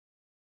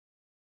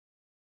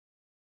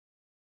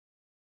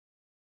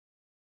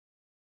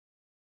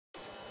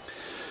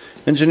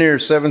Engineer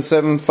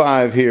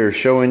 775 here,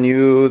 showing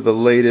you the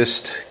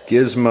latest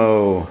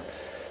gizmo.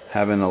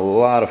 Having a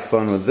lot of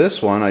fun with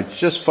this one. I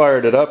just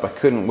fired it up. I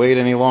couldn't wait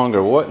any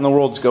longer. What in the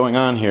world's going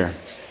on here?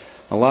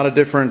 A lot of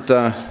different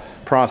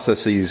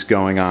processes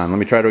going on. Let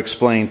me try to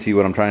explain to you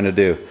what I'm trying to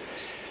do.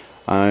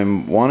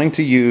 I'm wanting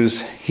to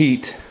use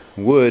heat,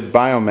 wood,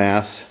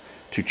 biomass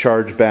to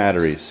charge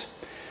batteries.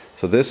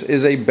 So this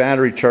is a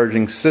battery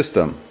charging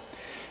system.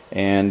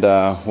 And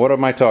what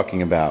am I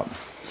talking about?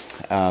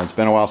 It's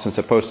been a while since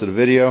I posted a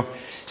video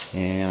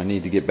and I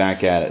need to get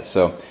back at it.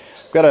 So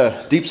I've got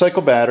a deep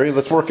cycle battery.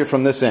 Let's work it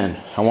from this end.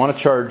 I want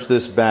to charge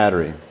this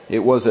battery. It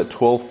was at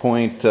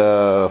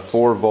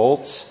 12.4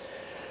 volts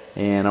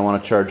and I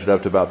want to charge it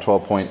up to about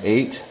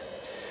 12.8,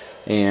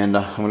 and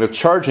I'm going to be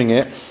charging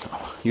it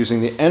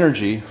using the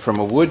energy from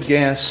a wood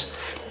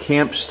gas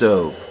camp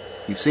stove.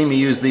 You've seen me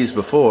use these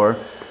before,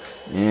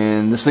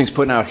 and this thing's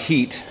putting out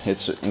heat.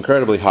 It's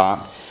incredibly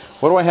hot.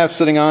 What do I have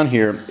sitting on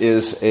here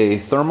is a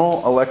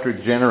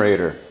thermoelectric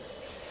generator.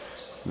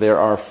 There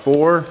are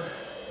 4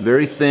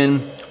 very thin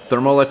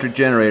thermoelectric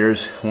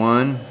generators,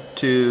 1,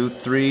 2,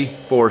 3,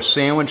 4,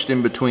 sandwiched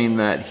in between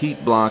that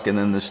heat block and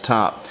then this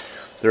top.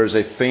 There's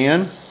a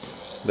fan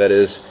that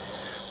is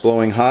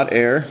blowing hot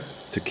air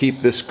to keep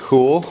this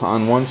cool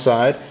on one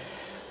side.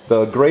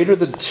 The greater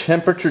the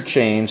temperature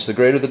change, the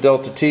greater the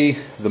delta T,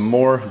 the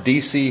more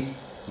DC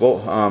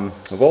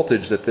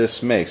voltage that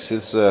this makes.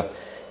 It's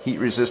heat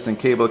resistant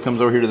cable that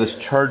comes over here to this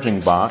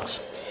charging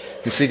box.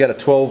 You can see you got a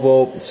 12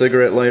 volt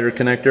cigarette lighter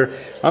connector.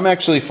 I'm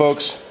actually,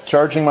 folks,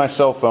 charging my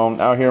cell phone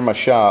out here in my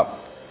shop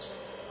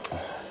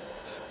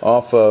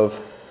off of,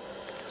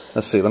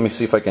 let's see, let me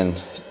see if I can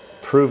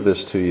prove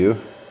this to you.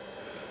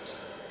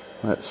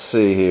 Let's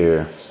see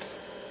here.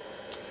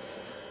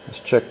 Let's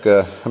check,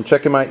 I'm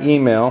checking my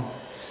email.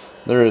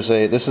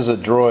 This is a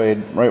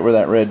Droid. Right where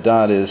that red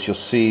dot is, you'll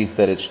see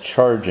that it's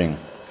charging.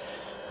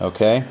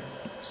 Okay?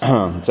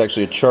 It's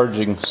actually a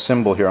charging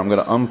symbol here. I'm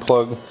going to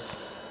unplug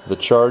the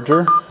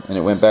charger, and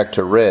it went back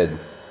to red.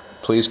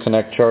 Please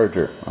connect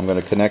charger. I'm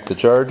going to connect the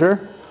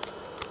charger.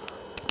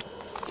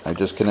 I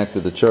just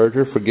connected the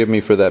charger. Forgive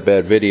me for that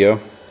bad video.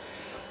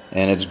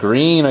 And it's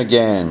green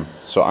again.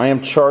 So I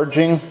am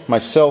charging my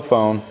cell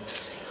phone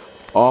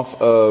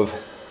off of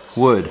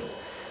wood.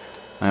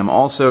 I am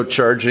also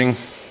charging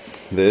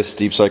this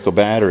deep cycle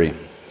battery.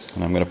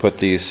 And I'm going to put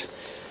these,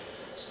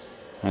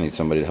 I need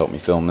somebody to help me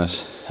film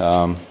this.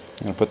 I'm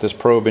going to put this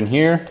probe in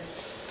here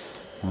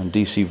on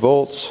DC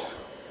volts,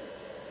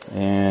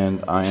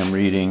 and I am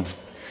reading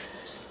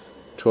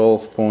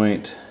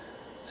 12.6,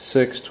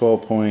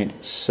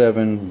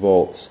 12.7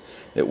 volts.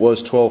 It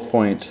was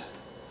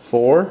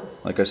 12.4,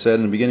 like I said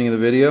in the beginning of the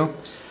video,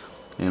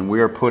 and we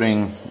are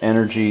putting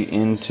energy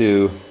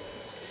into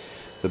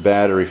the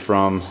battery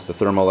from the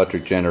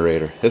thermoelectric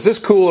generator. Is this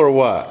cool or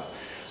what?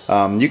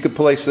 You could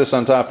place this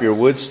on top of your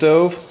wood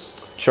stove,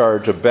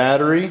 charge a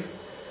battery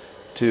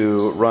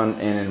to run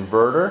an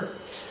inverter.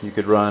 You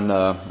could run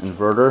an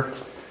inverter,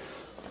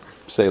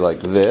 say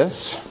like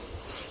this,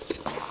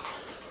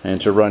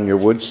 and to run your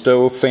wood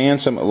stove fan.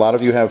 A lot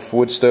of you have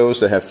wood stoves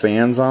that have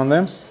fans on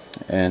them,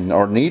 and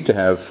or need to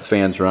have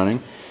fans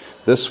running.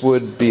 This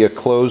would be a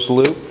closed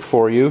loop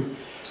for you,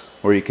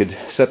 or you could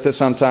set this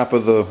on top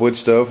of the wood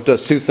stove. It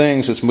does 2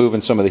 things. It's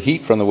moving some of the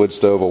heat from the wood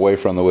stove away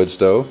from the wood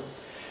stove,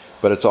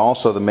 but it's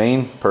also, the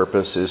main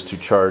purpose is to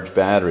charge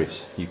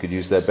batteries. You could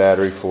use that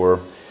battery for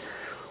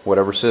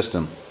whatever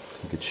system.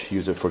 You could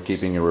use it for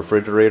keeping your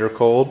refrigerator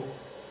cold,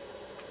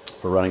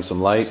 for running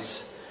some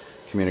lights,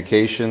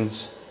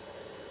 communications,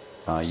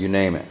 you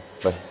name it.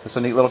 But it's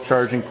a neat little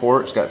charging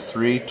port. It's got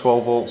 3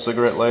 12 volt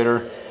cigarette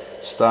lighter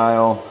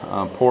style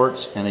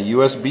ports and a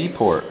USB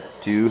port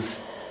to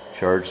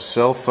charge the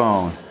cell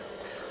phone.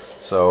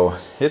 So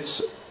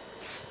it's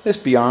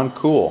beyond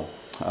cool.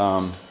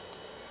 I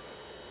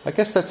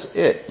guess that's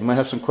it. You might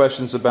have some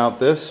questions about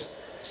this.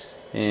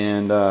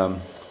 And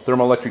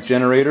thermoelectric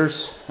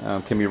generators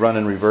can be run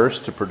in reverse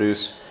to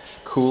produce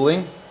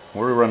cooling.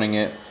 We're running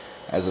it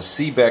as a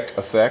Seebeck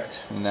effect,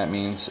 and that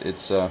means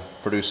it's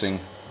producing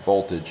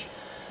voltage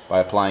by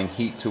applying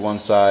heat to one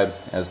side.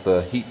 As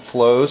the heat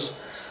flows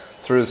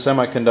through the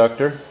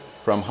semiconductor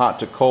from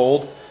hot to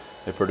cold,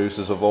 it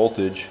produces a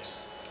voltage,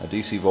 a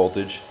DC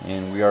voltage,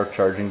 and we are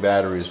charging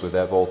batteries with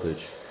that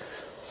voltage.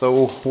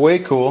 So way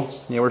cool.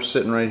 Yeah, we're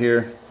sitting right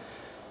here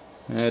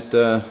at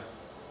 12.6,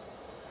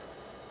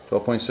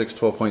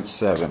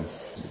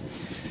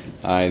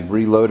 12.7. I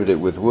reloaded it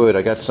with wood.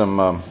 I got some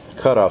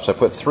cutoffs. I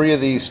put 3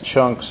 of these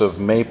chunks of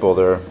maple.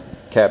 They're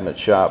cabinet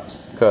shop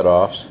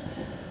cutoffs,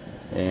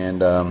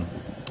 and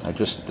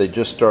they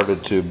just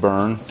started to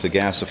burn, to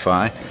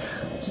gasify.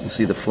 You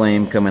see the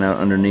flame coming out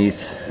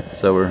underneath,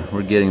 so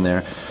we're getting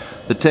there.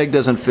 The Teg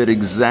doesn't fit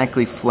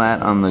exactly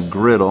flat on the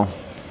griddle,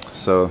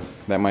 so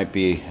that might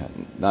be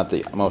not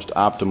the most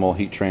optimal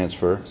heat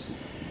transfer.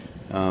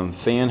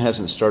 Fan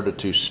hasn't started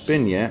to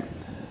spin yet,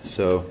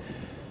 so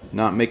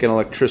not making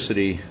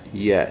electricity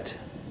yet.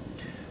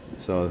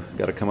 So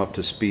got to come up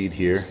to speed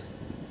here.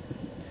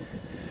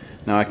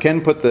 Now I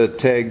can put the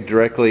Teg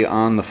directly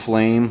on the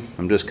flame.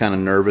 I'm just kind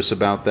of nervous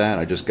about that.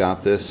 I just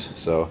got this,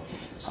 so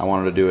I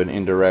wanted to do an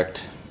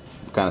indirect,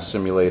 kind of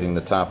simulating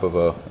the top of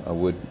a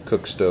wood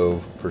cook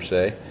stove per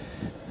se.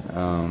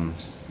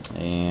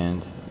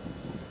 And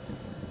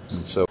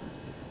so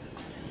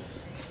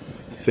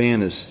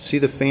fan is, see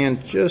the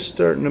fan just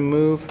starting to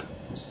move?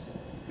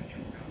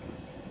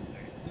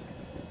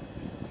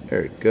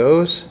 There it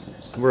goes.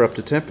 We're up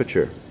to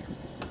temperature.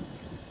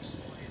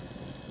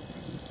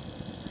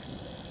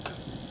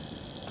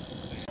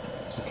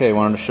 Okay, I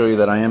wanted to show you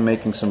that I am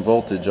making some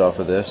voltage off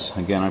of this.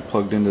 Again, I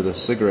plugged into the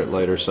cigarette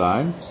lighter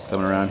side.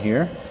 Coming around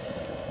here,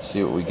 let's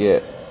see what we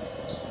get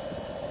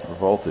for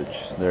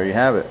voltage. There you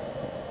have it.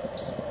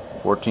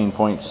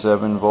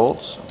 14.7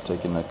 volts.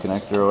 Taking the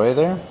connector away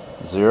there.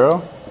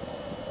 0.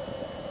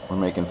 We're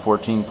making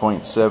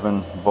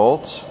 14.7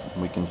 volts.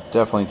 We can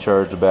definitely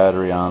charge the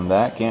battery on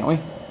that, can't we?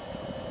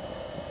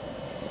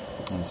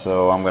 And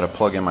so I'm going to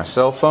plug in my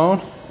cell phone,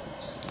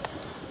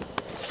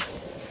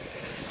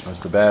 as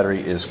the battery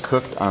is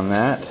cooked on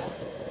that.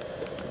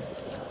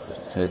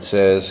 It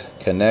says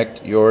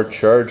connect your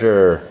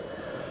charger.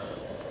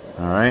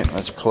 Alright,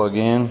 let's plug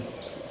in.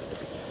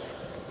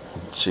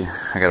 Let's see,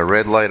 I got a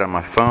red light on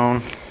my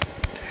phone.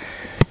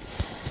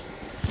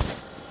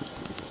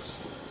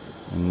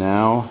 And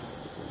now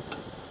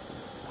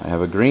I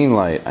have a green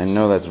light. I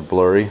know that's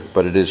blurry,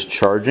 but it is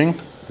charging.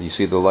 You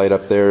see the light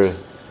up there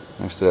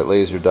next to that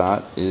laser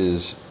dot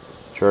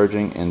is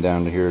charging, and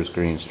down to here is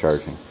green's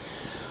charging.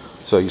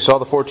 So you saw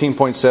the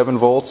 14.7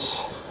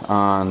 volts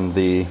on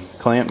the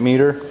clamp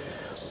meter,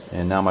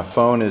 and now my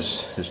phone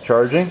is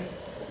charging.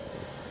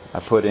 I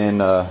put in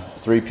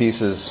 3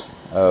 pieces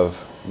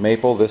of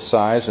maple this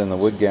size in the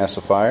wood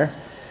gasifier,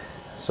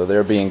 so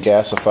they're being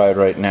gasified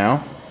right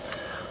now.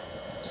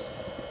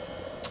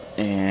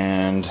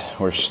 And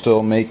we're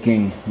still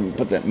making, let me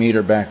put that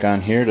meter back on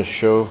here to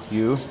show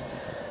you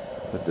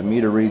that the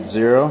meter reads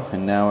 0,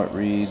 and now it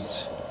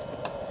reads,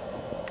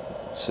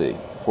 let's see,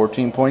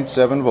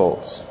 14.7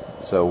 volts.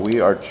 So we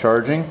are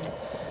charging.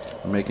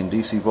 We're making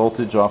DC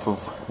voltage off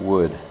of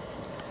wood.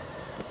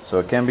 So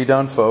it can be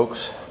done,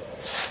 folks.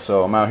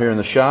 So I'm out here in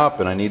the shop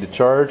and I need to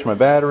charge my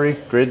battery.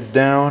 Grid's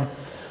down,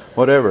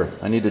 whatever.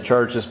 I need to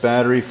charge this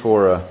battery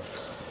for a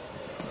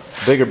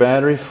bigger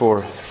battery for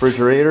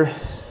refrigerator,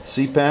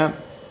 CPAP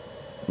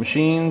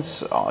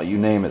machines, oh, you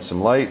name it, some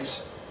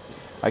lights.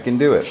 I can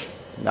do it.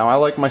 Now I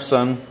like my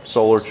sun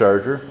solar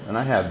charger, and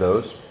I have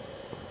those.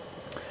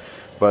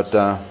 But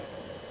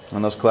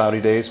on those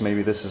cloudy days,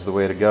 maybe this is the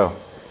way to go.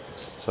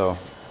 So,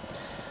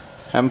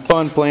 having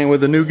fun playing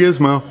with the new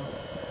gizmo.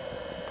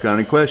 Got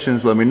any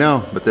questions, let me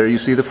know. But there you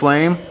see the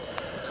flame.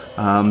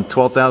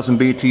 12,000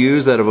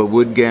 BTUs out of a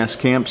wood gas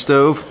camp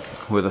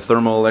stove with a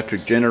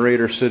thermoelectric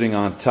generator sitting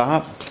on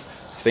top.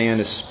 Fan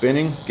is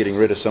spinning, getting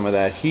rid of some of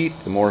that heat.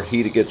 The more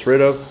heat it gets rid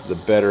of, the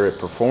better it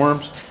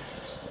performs.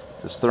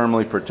 This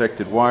thermally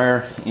protected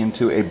wire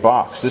into a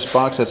box. This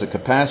box has a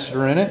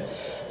capacitor in it,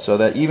 so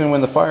that even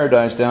when the fire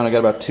dies down, I got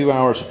about 2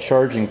 hours of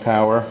charging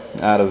power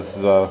out of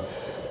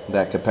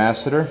that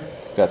capacitor.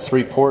 Got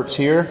 3 ports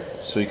here,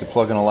 so you could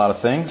plug in a lot of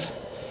things.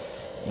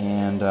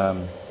 And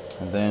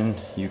then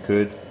you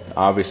could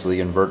obviously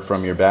invert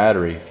from your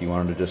battery if you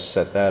wanted to just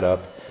set that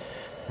up.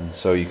 And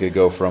so you could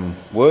go from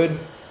wood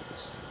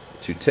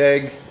to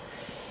Teg,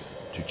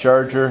 to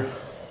charger,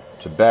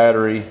 to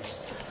battery,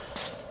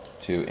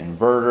 to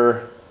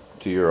inverter,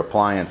 to your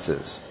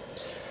appliances.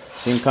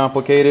 Seem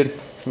complicated?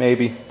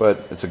 Maybe,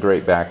 but it's a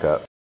great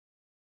backup.